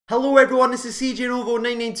Hello everyone, this is CJ Novo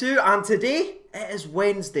 992 and today it is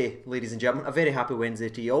Wednesday, ladies and gentlemen. A very happy Wednesday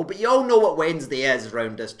to you all, but you all know what Wednesday is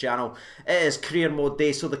around this channel. It is career mode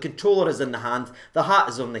day, so the controller is in the hand, the hat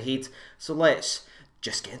is on the head, so let's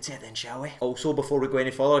just get into it then, shall we? Also, before we go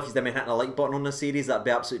any further, if you've been hitting a like button on this series, that'd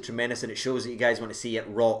be absolutely tremendous and it shows that you guys want to see it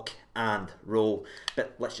rock and roll.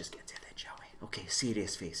 But let's just get into it then, shall we? Okay,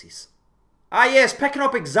 serious faces. Ah yes, picking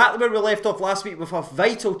up exactly where we left off last week with a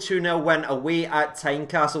vital 2-0 win away at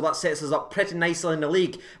Tynecastle. That sets us up pretty nicely in the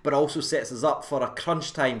league, but also sets us up for a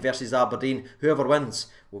crunch time versus Aberdeen. Whoever wins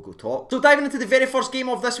will go top. So diving into the very first game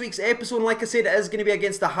of this week's episode, and like I said, it is going to be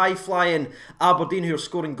against the high-flying Aberdeen who are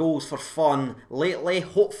scoring goals for fun lately.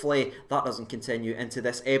 Hopefully that doesn't continue into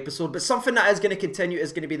this episode, but something that is going to continue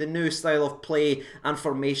is going to be the new style of play and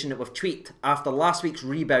formation that we've tweaked after last week's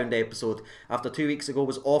rebound episode. After 2 weeks ago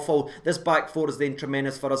was awful, this back four is then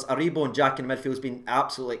tremendous for us. Aribo and Jack in midfield has been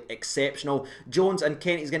absolutely exceptional. Jones and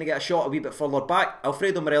Kent is going to get a shot a wee bit further back.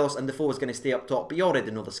 Alfredo Morelos and Defoe is going to stay up top, but you already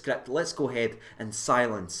know the script. Let's go ahead and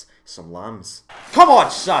silence some lambs. Come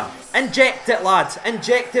on, son! Inject it, lads!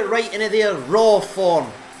 Inject it right into their raw form.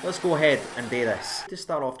 Let's go ahead and do this. To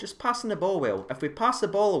start off, just passing the ball well. If we pass the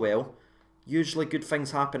ball well, usually good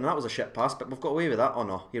things happen. And that was a shit pass, but we've got away with that. Oh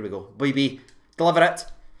no, here we go. Baby, deliver it.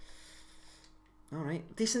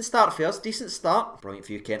 Alright, decent start for us, decent start. Brilliant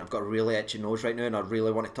for you, Kent. I've got a really itchy nose right now and I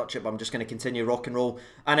really want to touch it, but I'm just going to continue rock and roll.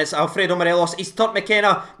 And it's Alfredo Morelos. He's turned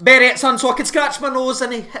McKenna. Bury it, son, so I can scratch my nose.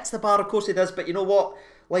 And he hits the bar, of course he does, but you know what?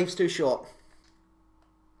 Life's too short.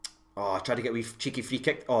 Oh, I tried to get a wee cheeky free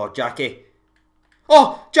kick. Oh, Jackie.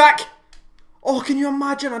 Oh, Jack! Oh, can you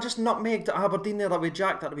imagine? I just nutmegged Aberdeen there that way,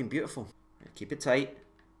 Jack. That'd have been beautiful. Keep it tight.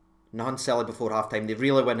 Nothing silly before half time. They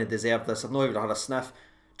really wouldn't have deserved this. I've not even had a sniff.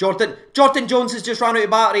 Jordan Jones has just ran out of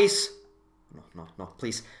batteries. No,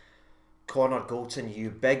 please. Connor Goldson, you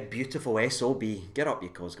big, beautiful SOB. Get up, you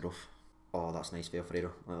Cosgrove. Oh, that's nice for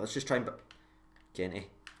Alfredo. Well, let's just try and... Kenty.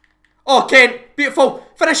 Oh, Kent! Beautiful!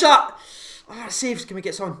 Finish that! Ah, it saves. Can we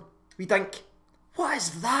get some? We dink. What is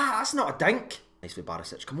that? That's not a dink. Nice for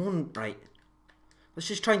Barisic. Come on, right. Let's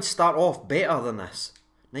just try and start off better than this.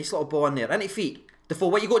 Nice little ball in there. Into feet. Defoe,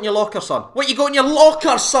 what you got in your locker, son? What you got in your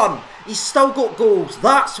locker, son? He's still got goals.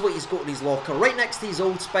 That's what he's got in his locker. Right next to his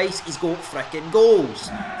Old Spice, he's got frickin' goals.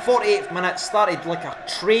 48th minute, started like a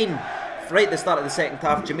train. Right at the start of the second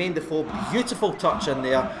half, Jermaine Defoe, beautiful touch in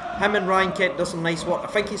there. Him and Ryan Kent does some nice work. I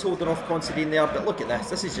think he's holding off Considine there, but look at this.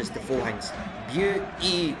 This is just Defoe hangs.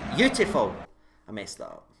 Beautiful. I messed that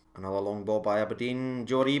up. Another long ball by Aberdeen.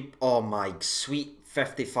 Jory. Oh my sweet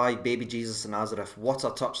 55 baby Jesus of Nazareth. What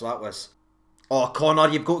a touch that was. Oh, Connor,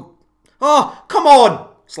 you've got... Oh, come on!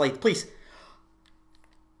 Slide, please.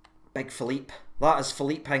 Big Philippe. That is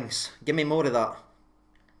Philippe Hinks. Give me more of that.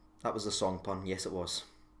 That was the song pun. Yes, it was.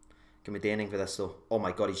 Can we do anything for this, though? Oh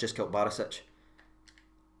my god, he's just killed Barisic.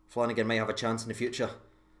 Flanagan might have a chance in the future.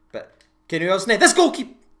 But, can you Osney? This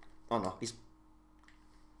goalkeeper... Oh no, he's...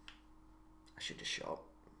 I should just shut up.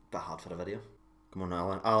 Bit hard for a video. Come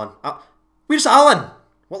on, Alan. Where's Alan?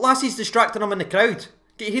 What lassie's distracting him in the crowd?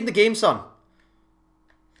 Get your head in the game, son.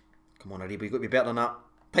 Come on, Aribo, you've got to be better than that.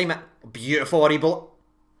 Time it. Beautiful, Aribo.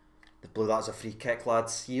 They blew that as a free kick,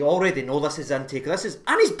 lads. You already know this is intake. This is...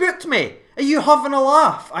 And he's booked me! Are you having a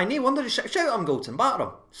laugh? I no wonder. Shout at him, Goldson. Batter him.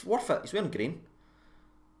 It's worth it. He's wearing green.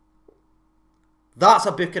 That's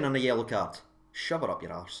a booking and a yellow card. Shove her up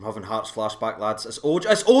your arse. I'm having Hearts flashback, lads. It's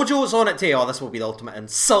Ojo's on it too. Oh, this will be the ultimate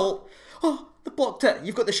insult. Oh, they blocked it.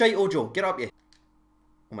 You've got the shite, Ojo. Get up, you.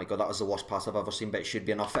 Oh my god, that was the worst pass I've ever seen, but it should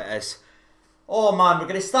be enough. It is. Oh man, we're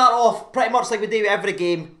going to start off pretty much like we do every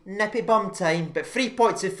game. Nippy bum time, but 3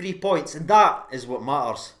 points is 3 points, and that is what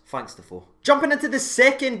matters. Thanks, Defoe. Jumping into the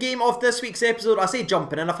second game of this week's episode. I say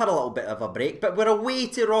jumping in, I've had a little bit of a break, but we're away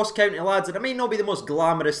to Ross County, lads, and it may not be the most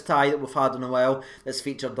glamorous tie that we've had in a while. That's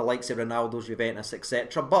featured the likes of Ronaldo's, Juventus,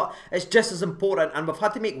 etc. But it's just as important, and we've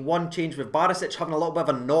had to make one change with Barisic having a little bit of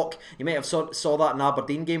a knock. You might have saw that in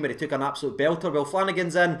Aberdeen game where he took an absolute belter. Well,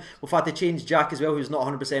 Flanagan's in. We've had to change Jack as well, who's not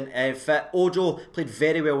 100% fit. Ojo played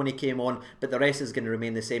very well when he came on, but the rest is going to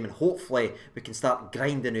remain the same, and hopefully we can start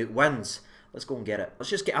grinding out wins. Let's go and get it. Let's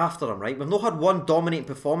just get after him, right? We've not had one dominating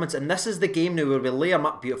performance, and this is the game now where we lay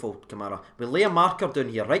a beautiful Kamara. We lay a marker down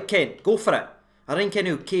here, right, Kent? Go for it. I think I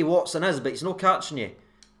know who K. Watson is, but he's not catching you.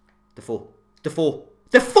 Defoe. Defoe.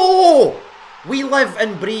 Defoe! We live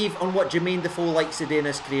and breathe on what Jermaine Defoe likes to do in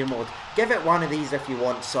his career mode. Give it one of these if you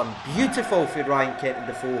want, son. Beautiful for Ryan Kent and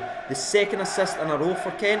Defoe. The second assist in a row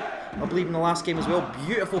for Kent, I believe in the last game as well.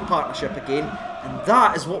 Beautiful partnership again. And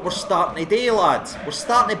that is what we're starting to do, lads. We're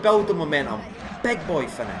starting to build the momentum. Big boy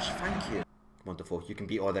finish. Thank you. Come on, Defoe. You can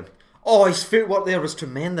beat all of them. Oh, his footwork there was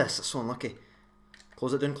tremendous. That's so unlucky.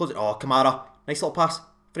 Close it down, close it. Oh, Kamara. Nice little pass.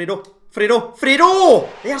 Fredo!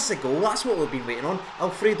 There's the goal. That's what we've been waiting on.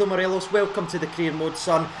 Alfredo Morelos, welcome to the career mode,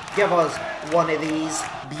 son. Give us one of these.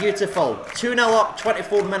 Beautiful. 2-0 up,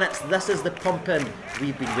 24 minutes. This is the pumping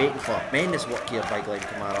we've been waiting for. Tremendous work here by Glenn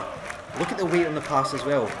Kamara. Look at the weight on the pass as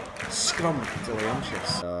well. Scrum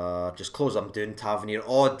delicious. Just close them down, Tavernier.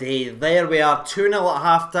 All day. There we are. 2-0 at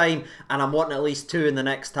half time. And I'm wanting at least 2 in the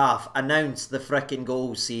next half. Announce the frickin'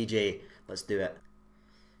 goals, CJ. Let's do it.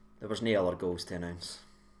 There was no other goals to announce.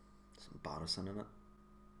 It's embarrassing, isn't it?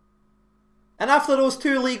 And after those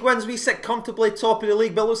 2 league wins, we sit comfortably top of the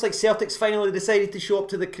league. But it looks like Celtic's finally decided to show up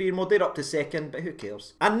to the career mode. They're up to second, but who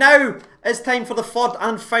cares? And now it's time for the third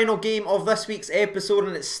and final game of this week's episode.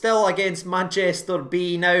 And it's still against Manchester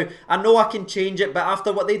B. Now, I know I can change it, but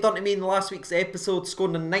after what they done to me in last week's episode,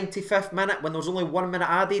 scoring in the 95th minute when there was only 1 minute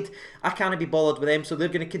added, I can't be bothered with them. So they're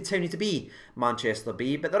going to continue to be Manchester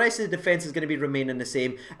B. But the rest of the defence is going to be remaining the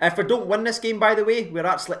same. If we don't win this game, by the way, we're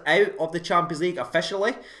actually out of the Champions League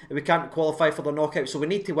officially. We can't qualify for the knockout, so we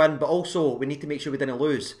need to win, but also we need to make sure we didn't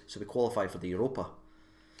lose, so we qualify for the Europa.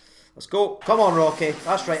 Let's go. Come on, Rocky.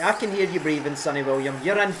 That's right, I can hear you breathing, Sonny William.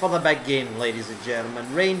 You're in for the big game, ladies and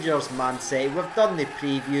gentlemen. Rangers, Man City. We've done the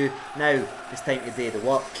preview. Now, it's time to do the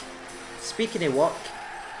work. Speaking of work,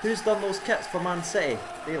 who's done those kits for Man City?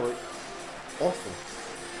 They look awful.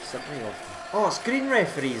 Simply awful. Oh, it's green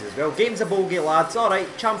referees as well. Game's a bogey, lads.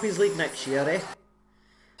 Alright, Champions League next year, eh?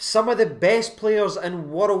 Some of the best players in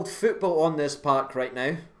world football on this park right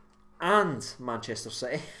now. And Manchester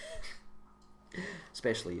City.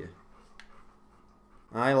 Especially you.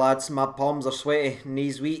 Aye lads, my palms are sweaty,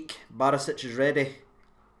 knees weak, Barisic is ready.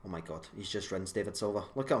 Oh my god, he's just rinsed David Silva.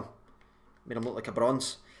 Look at him. Made him look like a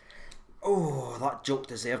bronze. Oh, that joke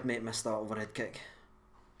deserved, mate. Missed that overhead kick.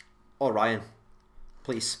 Oh, Ryan.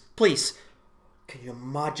 Please, please. Can you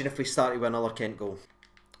imagine if we started with another Kent goal?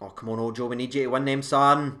 Oh, come on, Ojo, we need you to win them,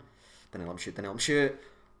 son. Didn't let him shoot, didn't let him shoot.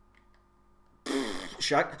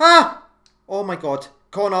 Shag. Ah! Oh my god.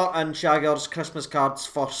 Connor and Shagger's Christmas cards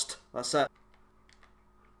first. That's it.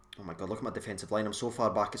 Oh my god, look at my defensive line. I'm so far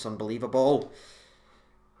back, it's unbelievable.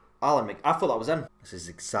 Alan I thought that was in. This is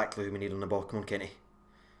exactly who we need on the ball. Come on, Kenny.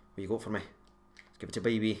 Will you go for me? Let's give it to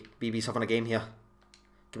BB. BB's having a game here.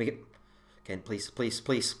 Can we get... Kent, please, please,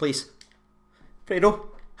 please, please. Fredo.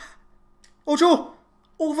 Ojo!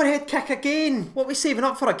 Overhead kick again! What are we saving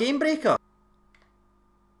up for, a game breaker?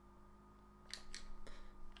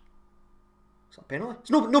 Is that a penalty?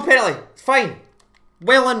 It's no penalty! It's fine!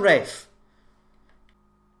 Well in, ref!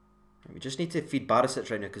 We just need to feed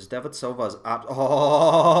Barisic right now because David Silva's oh,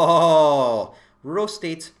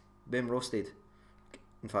 roasted. Boom, roasted.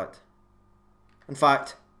 In fact.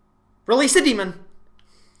 Release the demon!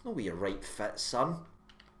 No way you're right fit, son.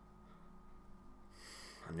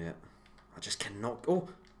 I knew it. I just cannot go.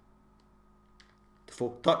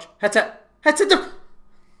 Defoe, touch, hit it,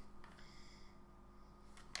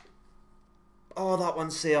 oh, that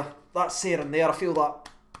one's there. That's there and there. I feel that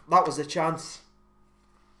was the chance.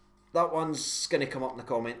 That one's going to come up in the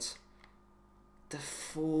comments.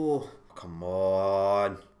 Defoe. Come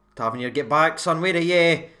on. Tavernier, get back, son. Where are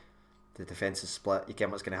you? The defence is split. You get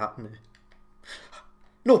what's going to happen now.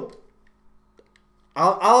 No.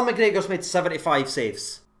 Alan McGregor's made 75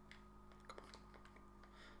 saves.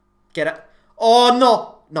 Get it. Oh,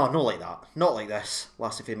 no. No, not like that. Not like this.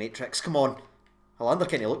 Last of the Matrix. Come on. Helander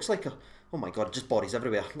kind of looks like her. Oh my god, just bodies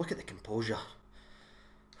everywhere. Look at the composure.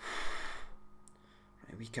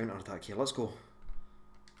 Right, we counter attack here. Let's go.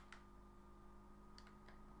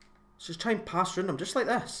 Let's just try and pass around them just like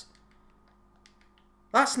this.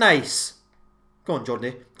 That's nice. Go on,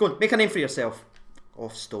 Jordan. Go on, make a name for yourself.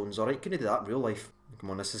 Off stones, alright. Couldn't do that in real life.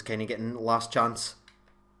 Come on, this is kind of getting last chance.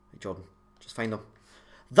 Hey, Jordan, just find them.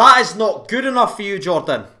 That is not good enough for you,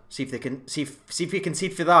 Jordan. See if they can see if you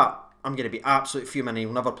concede for that. I'm gonna be absolute fuming.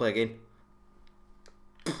 He'll never play again.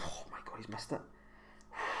 Oh my god, he's missed it.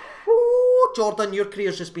 Ooh, Jordan, your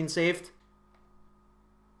career's just been saved.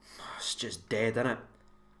 It's just dead, isn't it?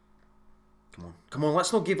 Come on,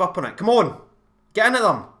 let's not give up on it. Come on, get into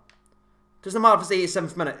them. Doesn't matter if it's the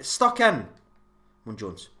 87th minute. It's stuck in. Come on,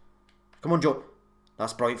 Jones. Come on, Joe.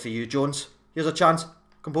 That's brilliant for you, Jones. Here's a chance.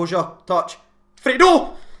 Composure, touch.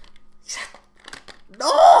 Fredo!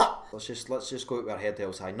 No! Let's just go out with our head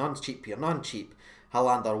held high. None's cheap here, none cheap.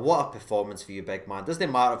 Helander, what a performance for you, big man.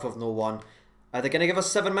 Doesn't matter if we've no won. Are they going to give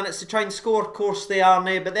us 7 minutes to try and score? Of course they are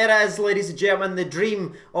now. But there it is, ladies and gentlemen. The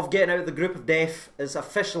dream of getting out of the group of death is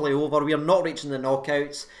officially over. We are not reaching the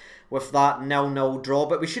knockouts with that 0-0 draw.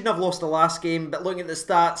 But we shouldn't have lost the last game. But looking at the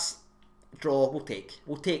stats, draw, we'll take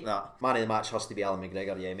that. Man of the match has to be Alan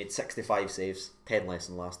McGregor. Yeah, he made 65 saves. 10 less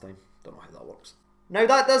than last time. Don't know how that works. Now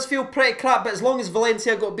that does feel pretty crap, but as long as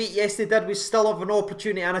Valencia got beat, yes they did, we still have an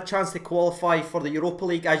opportunity and a chance to qualify for the Europa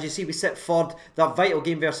League. As you see, we sit third. That vital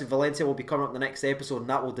game versus Valencia will be coming up in the next episode, and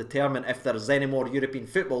that will determine if there is any more European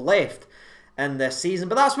football left in this season.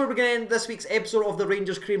 But that's where we're going to end this week's episode of the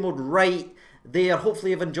Rangers Career Mode right there.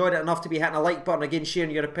 Hopefully you've enjoyed it enough to be hitting a like button. Again,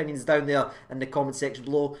 sharing your opinions down there in the comment section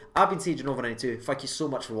below. I've been CJ92. Thank you so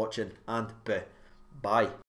much for watching, and bye.